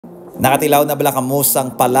Nakatilaw na bala kamo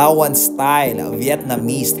sang Palawan style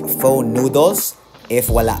Vietnamese Pho Noodles? If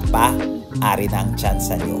wala pa, ari na ang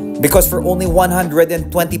tsansa nyo. Because for only 120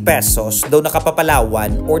 pesos, daw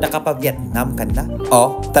nakapapalawan or nakapa-Vietnam ka na.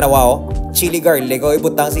 Oh, tanawa chili garlic o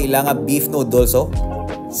ibutang sa ilang beef noodles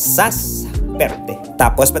sas, perte.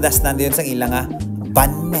 Tapos padasnan din sa ilang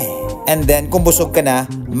banh mi. And then kung busog ka na,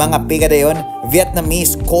 mga piga dayon,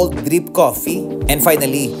 Vietnamese cold drip coffee. And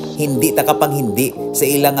finally, hindi takapang hindi sa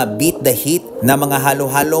ilang beat the heat na mga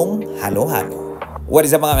halo-halong halo-halo. What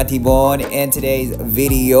is up mga katibon? In today's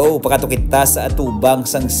video, pakatukit ta sa atubang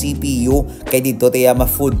sang CPU kay dito tayo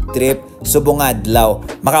ma-food trip subong adlaw.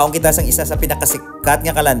 Makaon kita sang isa sa pinakasikat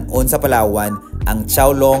nga kalanon sa Palawan, ang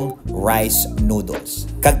Chaolong rice noodles.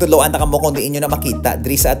 Kagtudloan ta kamo kung diin nyo na makita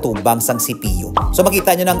diri sa atubang sang CPU. So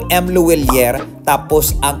makita nyo ng 𝐷𝐤𝐤𝐤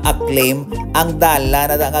tapos ang 𝐾𝐞𝐚, ang dala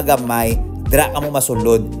na da nga gamay, dra ka mo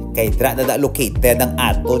masulod kay dra na da located ang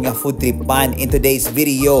aton nga food tripan in today's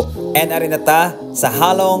video. And arin na ta sa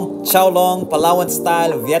halong Chaolong Palawan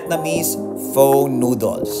style Vietnamese Pho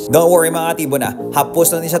Noodles. Don't worry mga katibo na,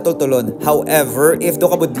 hapos na ni siya tultulon. However, if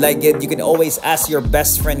do ka budlay it, you can always ask your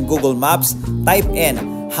best friend Google Maps, type in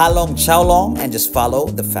halong Chaolong and just follow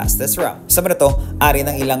the fastest route. Sa mga to, ari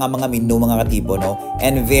ng ilang mga menu mga katibo, no?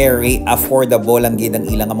 And very affordable lang gid ang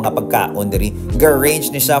ilang mga pagkaon diri. Ga-range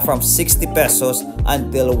ni siya from 60 pesos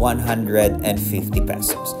until 150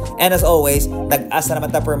 pesos. And as always, nag-asa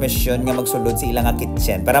naman ta permission nga magsulod sa ilang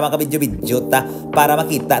kitchen para makabidyo-bidyo ta, para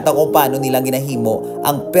makita ta kung paano nilang ginahimo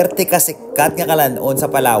ang perte kasikat nga kalanon sa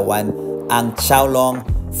Palawan, ang Chaolong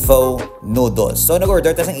Pho Noodles. So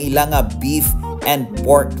nag-order ta sang ilang beef and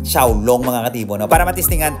pork Chaolong mga katibo, no? Para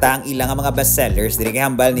matistingan ta ang ilang mga best sellers diri kay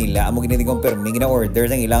hambal nila amo giniti confirming gina-order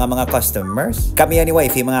sang ilang mga customers. Kami ni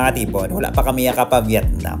wifey mga katibo, wala pa kami ka pa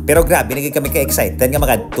Vietnam. Pero grabe naging kami ka-excited nga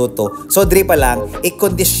makadtuto. So diri pa lang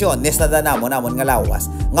i-kondisyon nes na namon nga lawas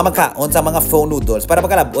nga magkaon sa mga Pho Noodles para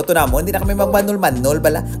pagkalabot to namon hindi na kami magmanol-manol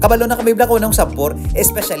bala. Kabalo na kami blako ng sapor,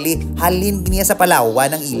 especially halin giniya sa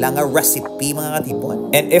Palawan ang ilang recipe mga katibo.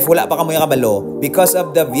 And if wala pa kamo kabalo, because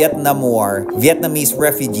of the Vietnam War, Vietnamese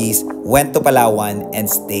refugees went to Palawan and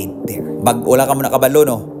stayed there. Bag-ula ka mo nakabalo,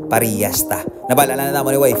 no? Parehas ta. Nabalala na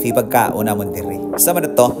naman ni wifey pagkaon namon diri. Sa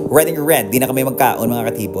man to, ready na kami magkaon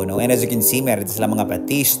mga katibo, no? And as you can see, meron sila mga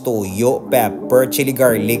patis, toyo, pepper, chili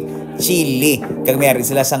garlic, chili. Kag meron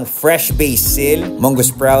sila sang fresh basil, munggo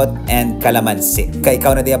sprout, and calamansi. Kay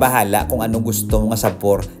ikaw na diya bahala kung anong gusto mo nga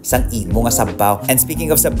sabor sang imo nga sabaw. And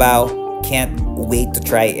speaking of sabaw, can't wait to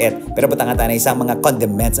try it. Pero butangan tayo na isang mga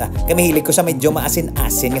condiments. Kami hilig ko sa medyo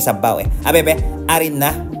maasin-asin nga sabaw Abebe, arin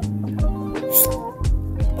na.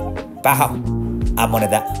 Pahaw. Amo na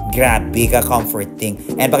da. Grabe ka comforting.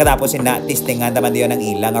 And pagkatapos na, testingan naman diyon ng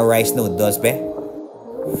ilang rice noodles, be.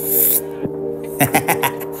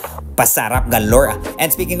 Pasarap galore.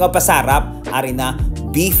 And speaking of pasarap, arin na,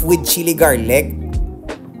 beef with chili garlic.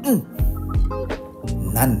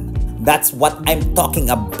 None. That's what I'm talking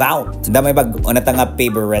about. Damay bag-o na tanga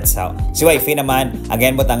favorites si wifey naman,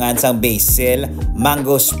 again butangan sang basil,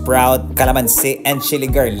 mango sprout, calamansi, and chili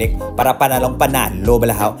garlic para panalong panalo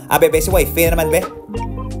balahaw. Bebe, si wifey naman be?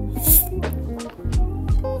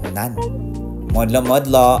 None.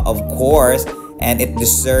 Modlo, of course. And it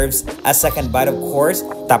deserves a second bite, of course.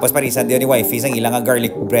 Tapos parisan din ni wifey sang ilang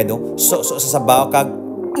garlic bread. So sa sabaw kag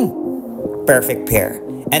perfect pair.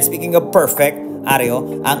 And speaking of perfect,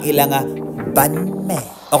 ariyo ang ilang banh mi.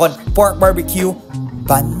 O kon pork barbecue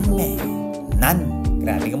banh mi. Nan.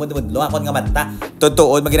 Grabe ka mo dumudlo akon nga mata.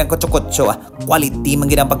 Totoo maginang kutso-kutso quality man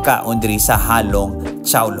ginang pagkaon diri sa halong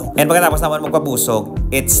Chaolong. And pagkatapos naman magpabusog,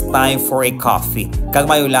 it's time for a coffee. Kag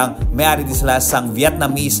mayo lang, may ari din sila sang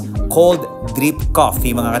Vietnamese cold drip coffee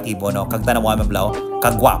mga katibo, no? Kag tanaw mo mablaw,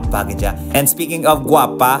 kag gwapa gidya. And speaking of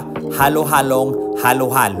gwapa, halo-halong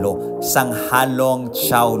halo-halo sang halong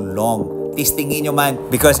Chaolong. Tistingin nyo man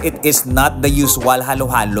because it is not the usual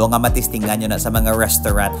halo-halo nga matistingan nyo na sa mga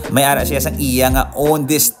restaurant. May ara siya sang iya nga own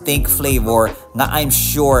distinct flavor nga I'm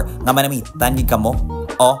sure nga manamitan yun ka mo.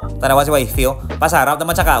 Tanawa si wifey pasarap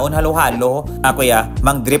naman sa kaon halo-halo. Ako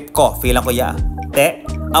mang drip coffee lang ko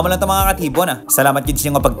amo lang ito mga katibo na. Salamat yun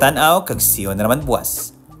siya nga pagtanaw kag see you na naman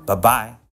buwas. Bye-bye.